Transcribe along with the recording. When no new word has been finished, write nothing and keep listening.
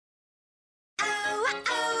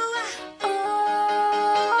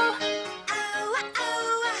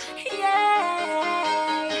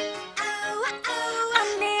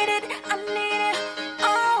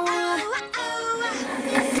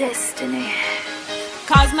Destiny.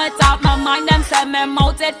 Cause me talk my mind and say me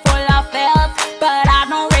mouth it full of filth, but I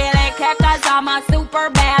don't really care cause I'm a super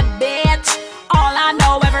bad bitch. All I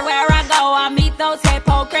know everywhere I go I meet those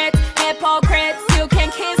hypocrites. Hypocrites, you can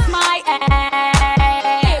kiss my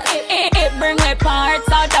ass. It bring me parts,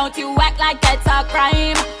 so don't you act like it's a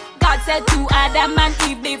crime. God said to Adam and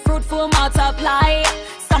Eve, be fruitful, multiply.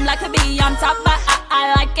 Some like to be on top, but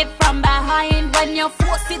I like it from behind. When you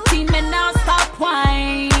force it in me, now stop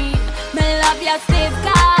whine. Me love your stiff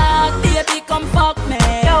cock, baby, come fuck me.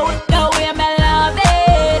 The way me love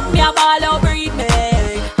it, me a ball over it me.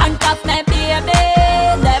 Handcuff me, baby,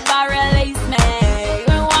 never release me.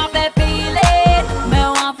 Me want to feel it, me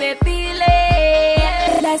want to feel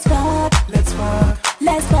it. Let's fuck, let's fuck,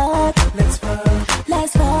 let's fuck, let's fuck,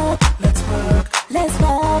 let's fuck, let's fuck, let's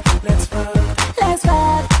fuck, let's fuck, let's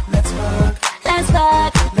fuck, let's fuck, let's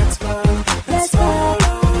fuck, let's fuck, let's fuck,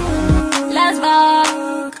 let's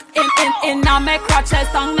fuck. In on me crotches,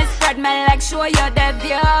 tongue me spread me legs, show you the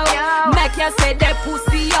view. Make you say the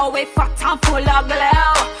pussy always fat and full of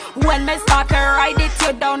glow. When me start to ride it,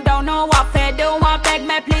 you don't know what to do. I beg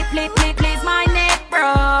me, please, my neck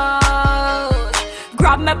bros.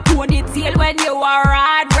 Grab me ponytail when you are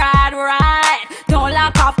ride. Don't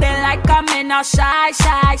lock off the like I'm in a shy.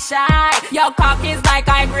 Your cock is like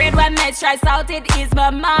high grade when me stress out, it is my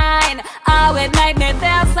mind. Oh, it make me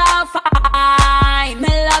feel so fine. Me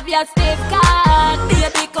love your stiff cock,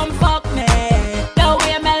 baby, come fuck me. The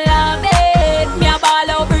way me love it, me a ball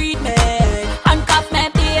over it me. Handcuff me,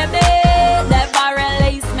 baby, never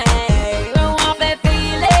release me. Me want to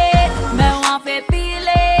feel it, me want to feel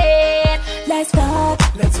it. Let's fuck,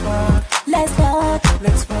 let's fuck, let's fuck,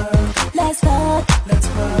 let's fuck, let's fuck, let's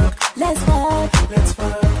fuck, let's fuck, let's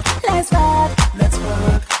fuck, let's fuck, let's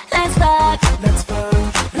fuck, let's fuck, let's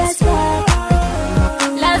fuck, let's fuck,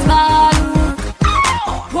 let's fuck.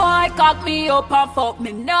 Boy, cock me up and fuck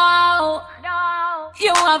me now.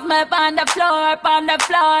 You have me on the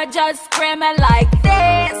floor, just screaming like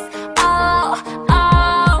this. Oh,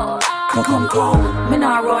 oh, come, me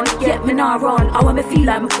nah run, yeah, me nah run. I want me feel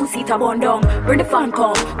like my pussy to burn down. Bring the fan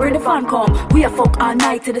come, we a fuck all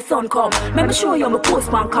night till the sun come. Let me show you my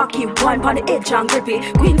postman cocky, wine pon the edge and grippy.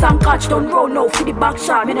 Queens and catch, don't roll no for the back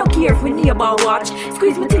shot. Me don't care if me neighbor watch.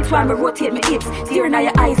 Squeeze my tits while me rotate my hips, staring at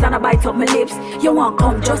your eyes and I bite up my lips. You want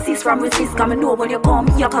come, justice from resist, cause me know when you come,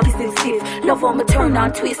 your cocky still stiff. Love how me turn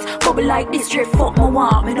and twist, bubble like this straight fuck me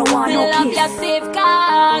want, me no want no kiss. Me love your stiff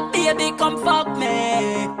cock, baby, come fuck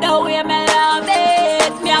me. The way me love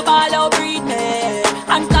it, me a ball over it me.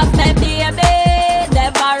 Handcuff me, baby,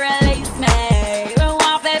 never release me. Me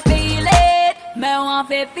want to feel it, me want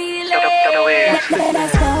to feel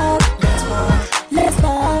it.